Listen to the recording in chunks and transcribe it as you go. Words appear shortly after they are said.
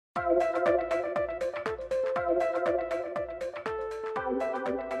Welcome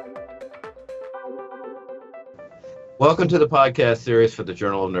to the podcast series for the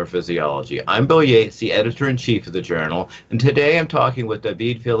Journal of Neurophysiology. I'm Bill Yates, the editor-in-chief of the journal, and today I'm talking with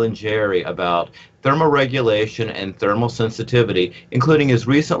Davide Filingeri about thermoregulation and thermal sensitivity, including his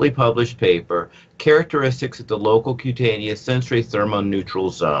recently published paper, Characteristics of the Local Cutaneous Sensory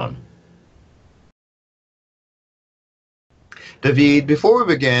Thermoneutral Zone. Davide, before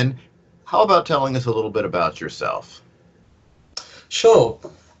we begin, how about telling us a little bit about yourself? Sure.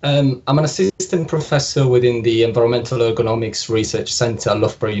 I'm an assistant professor within the Environmental Ergonomics Research Centre at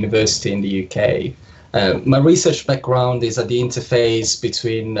Loughborough University in the UK. My research background is at the interface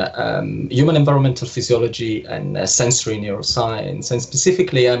between human environmental physiology and sensory neuroscience. And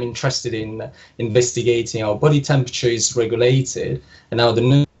specifically, I'm interested in investigating how body temperature is regulated and how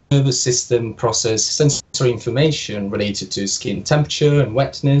the nervous system processes sensory information related to skin temperature and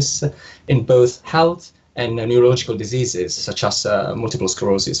wetness in both health and neurological diseases, such as multiple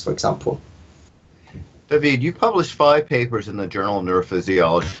sclerosis, for example. Davide, you published 5 papers in the Journal of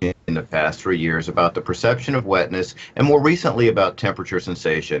Neurophysiology in the past 3 years about the perception of wetness and more recently about temperature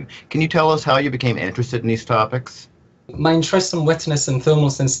sensation. Can you tell us how you became interested in these topics? My interest in wetness and thermal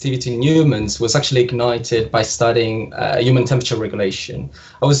sensitivity in humans was actually ignited by studying human temperature regulation.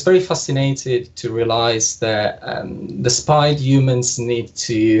 I was very fascinated to realize that despite humans need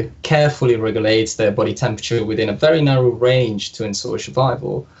to carefully regulate their body temperature within a very narrow range to ensure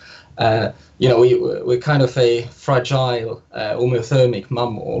survival, we're kind of a fragile homeothermic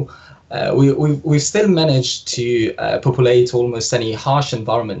mammal. We've still managed to populate almost any harsh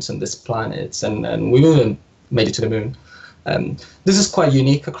environment on this planet, and we've even made it to the moon. This is quite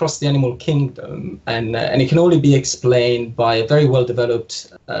unique across the animal kingdom, and it can only be explained by a very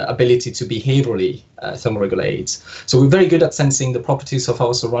well-developed ability to behaviorally thermoregulate. So we're very good at sensing the properties of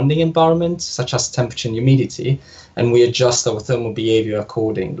our surrounding environment, such as temperature and humidity, and we adjust our thermal behavior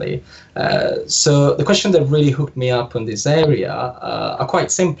accordingly. So the question that really hooked me up on this area are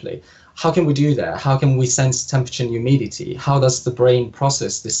quite simply, how can we do that? How can we sense temperature and humidity? How does the brain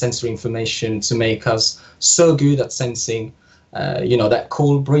process this sensory information to make us so good at sensing, that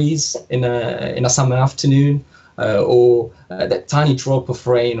cold breeze in a summer afternoon, or that tiny drop of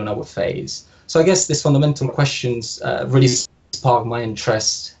rain on our face? So I guess these fundamental questions really sparked my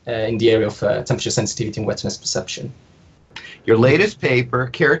interest in the area of temperature sensitivity and wetness perception. Your latest paper,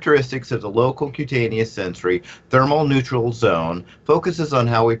 Characteristics of the Local Cutaneous Sensory Thermoneutral Zone, focuses on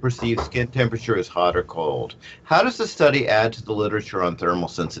how we perceive skin temperature as hot or cold. How does the study add to the literature on thermal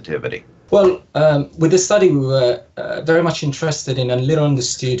sensitivity? Well, with the study, we were very much interested in a little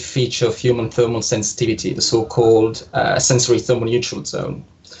understood feature of human thermal sensitivity, the so-called sensory thermoneutral zone.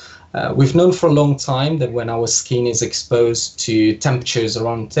 We've known for a long time that when our skin is exposed to temperatures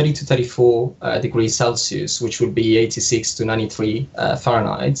around 30 to 34 degrees Celsius, which would be 86 to 93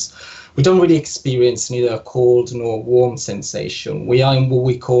 Fahrenheit, we don't really experience neither a cold nor warm sensation. We are in what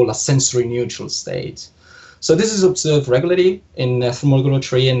we call a sensory neutral state. So this is observed regularly in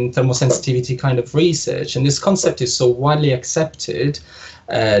thermoregulatory and thermosensitivity kind of research, and this concept is so widely accepted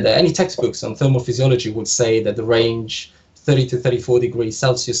that any textbooks on thermal physiology would say that the range 30 to 34 degrees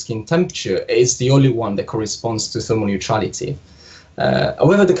Celsius skin temperature is the only one that corresponds to thermal neutrality.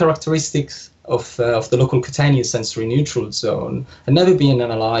 However, the characteristics of the local cutaneous sensory neutral zone had never been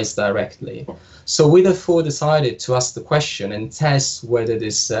analyzed directly. So we therefore decided to ask the question and test whether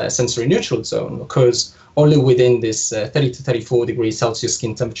this sensory neutral zone occurs only within this 30 to 34 degrees Celsius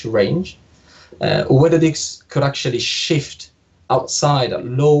skin temperature range, or whether this could actually shift outside at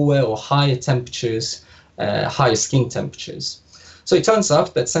lower or higher temperatures, higher skin temperatures. So it turns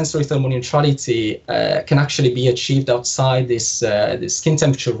out that sensory thermoneutrality can actually be achieved outside this skin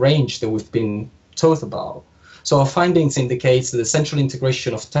temperature range that we've been taught about. So our findings indicate that the central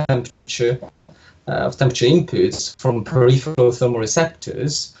integration of temperature inputs from peripheral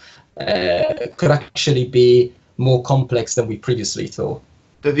thermoreceptors could actually be more complex than we previously thought.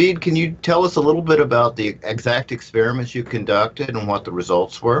 Davide, can you tell us a little bit about the exact experiments you conducted and what the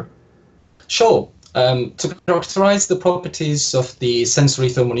results were? Sure. To characterize the properties of the sensory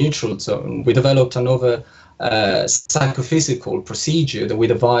thermoneutral zone, we developed another psychophysical procedure that we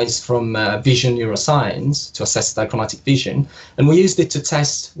devised from vision neuroscience to assess dichromatic vision, and we used it to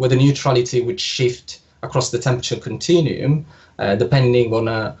test whether neutrality would shift across the temperature continuum depending on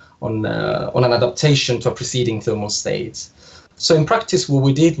an adaptation to a preceding thermal state. So in practice, what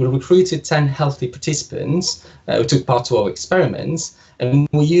we did, we recruited 10 healthy participants who took part to our experiments, and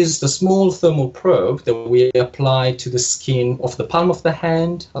we used a small thermal probe that we applied to the skin of the palm of the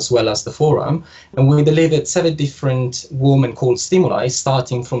hand as well as the forearm, and we delivered 7 different warm and cold stimuli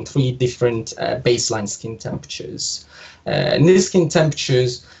starting from 3 different baseline skin temperatures. And these skin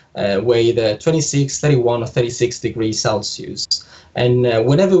temperatures were either 26, 31 or 36 degrees Celsius. And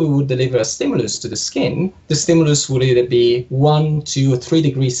whenever we would deliver a stimulus to the skin, the stimulus would either be 1, 2 or 3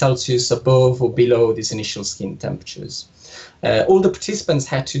 degrees Celsius above or below these initial skin temperatures. All the participants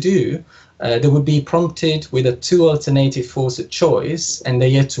had to do, they would be prompted with a 2 alternative forced choice, and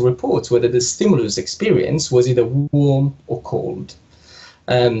they had to report whether the stimulus experience was either warm or cold.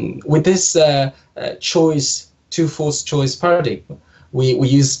 With this choice, 2 forced choice paradigm, we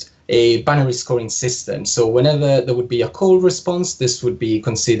used a binary scoring system. So whenever there would be a cold response, this would be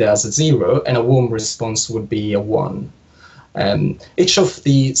considered as a 0, and a warm response would be a 1. Each of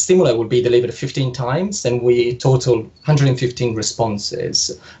the stimuli would be delivered 15 times, and we totaled 115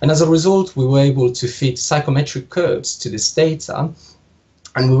 responses. And as a result, we were able to fit psychometric curves to this data,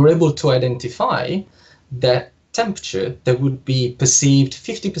 and we were able to identify that temperature that would be perceived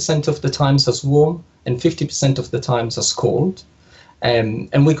 50% of the times as warm and 50% of the times as cold.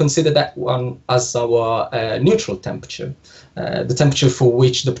 And we consider that one as our neutral temperature, the temperature for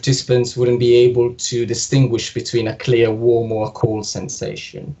which the participants wouldn't be able to distinguish between a clear warm or a cold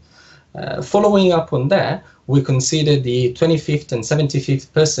sensation. Following up on that, we consider the 25th and 75th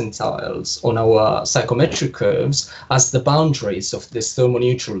percentiles on our psychometric curves as the boundaries of these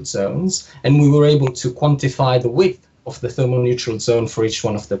thermoneutral zones, and we were able to quantify the width of the thermoneutral zone for each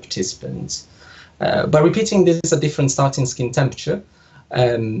one of the participants. By repeating this at different starting skin temperature,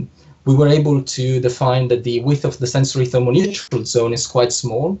 we were able to define that the width of the sensory thermoneutral zone is quite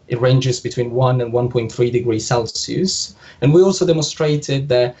small. It ranges between 1 and 1.3 degrees Celsius. And we also demonstrated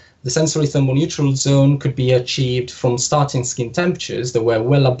that the sensory thermoneutral zone could be achieved from starting skin temperatures that were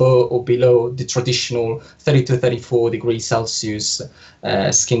well above or below the traditional 30 to 34 degrees Celsius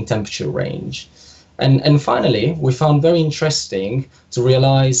skin temperature range. And finally, we found very interesting to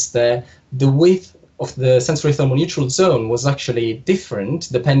realize that the width of the sensory thermoneutral zone was actually different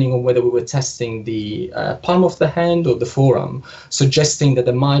depending on whether we were testing the palm of the hand or the forearm, suggesting that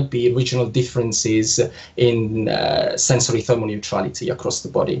there might be regional differences in sensory thermoneutrality across the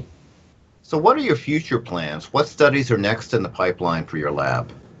body. So what are your future plans? What studies are next in the pipeline for your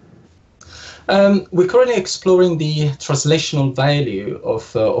lab? We're currently exploring the translational value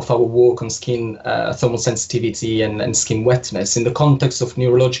of our work on skin thermal sensitivity and skin wetness in the context of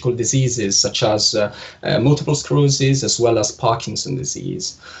neurological diseases such as multiple sclerosis as well as Parkinson's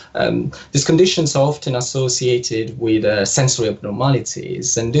disease. These conditions are often associated with sensory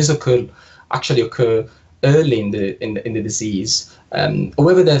abnormalities, and these actually occur early in the disease.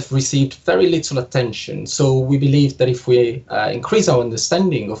 However, they've received very little attention. So we believe that if we increase our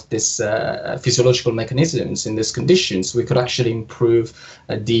understanding of this physiological mechanisms in these conditions, we could actually improve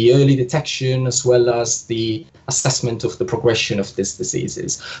the early detection as well as the assessment of the progression of these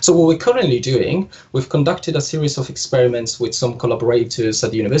diseases. So what we're currently doing, we've conducted a series of experiments with some collaborators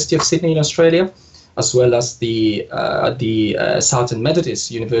at the University of Sydney in Australia, as well as the Southern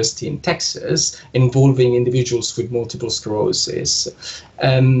Methodist University in Texas, involving individuals with multiple sclerosis.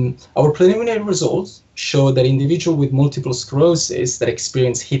 Our preliminary results show that individuals with multiple sclerosis that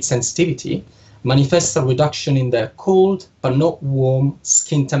experience heat sensitivity manifest a reduction in their cold but not warm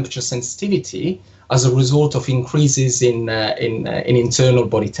skin temperature sensitivity as a result of increases in internal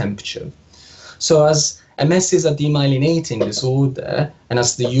body temperature. So as MS is a demyelinating disorder, and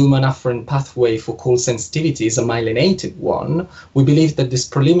as the human afferent pathway for cold sensitivity is a myelinated one, we believe that this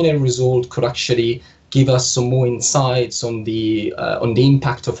preliminary result could actually give us some more insights on the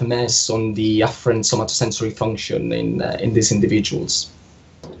impact of MS on the afferent somatosensory function in these individuals.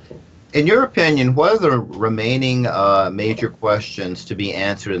 In your opinion, what are the remaining major questions to be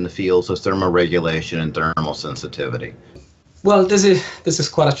answered in the fields of thermoregulation and thermal sensitivity? Well, this is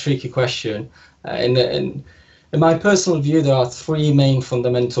quite a tricky question. In my personal view, there are 3 main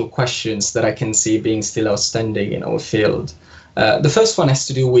fundamental questions that I can see being still outstanding in our field. The first one has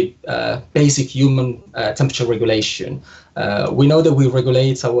to do with basic human temperature regulation. We know that we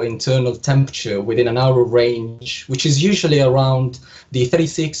regulate our internal temperature within a narrow range, which is usually around the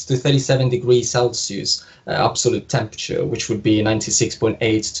 36 to 37 degrees Celsius absolute temperature, which would be 96.8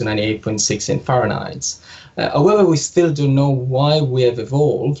 to 98.6 in Fahrenheit. However, we still don't know why we have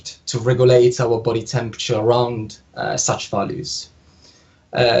evolved to regulate our body temperature around such values.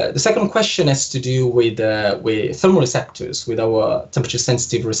 The second question has to do with thermoreceptors, with our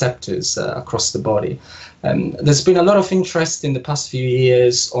temperature-sensitive receptors across the body. There's been a lot of interest in the past few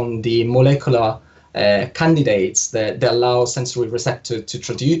years on the molecular candidates that allow sensory receptor to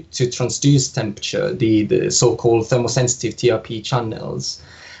transduce temperature, the so-called thermosensitive TRP channels.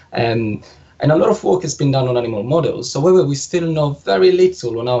 And a lot of work has been done on animal models. However, we still know very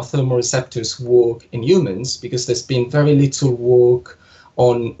little on how thermoreceptors work in humans, because there's been very little work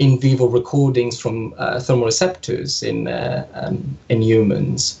on in vivo recordings from thermoreceptors in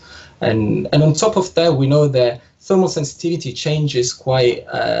humans. And on top of that, we know that thermal sensitivity changes quite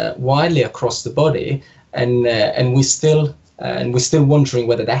widely across the body, and we're still wondering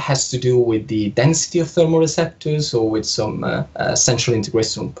whether that has to do with the density of thermoreceptors or with some central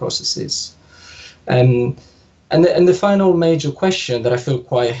integration processes. And the final major question that I feel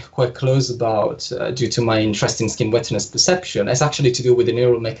quite close about due to my interest in skin wetness perception has actually to do with the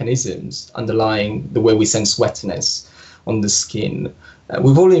neural mechanisms underlying the way we sense wetness on the skin.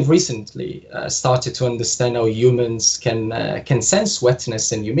 We've only recently started to understand how humans can sense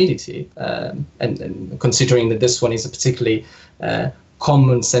wetness and humidity, and considering that this one is a particularly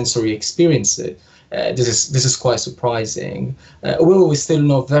common sensory experience. This is quite surprising. Although we still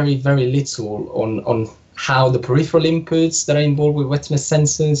know very little on how the peripheral inputs that are involved with wetness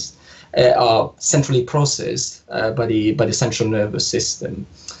sensors are centrally processed by the central nervous system.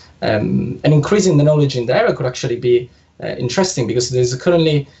 And increasing the knowledge in the area could actually be interesting, because there's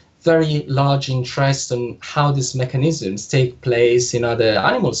currently very large interest on how these mechanisms take place in other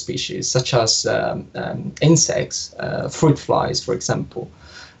animal species, such as insects, fruit flies, for example.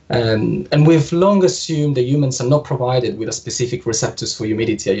 And we've long assumed that humans are not provided with a specific receptors for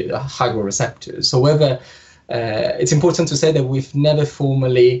humidity, hygroreceptors. However, it's important to say that we've never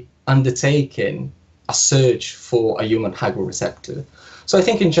formally undertaken a search for a human hygroreceptor. So I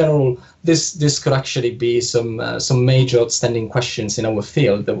think in general, this could actually be some major outstanding questions in our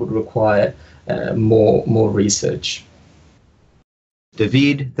field that would require more research.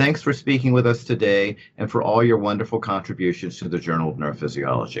 Davide, thanks for speaking with us today and for all your wonderful contributions to the Journal of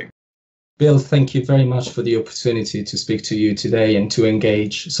Neurophysiology. Bill, thank you very much for the opportunity to speak to you today and to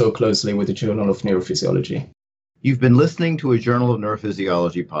engage so closely with the Journal of Neurophysiology. You've been listening to a Journal of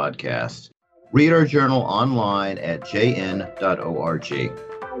Neurophysiology podcast. Read our journal online at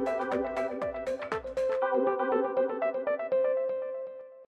jn.org.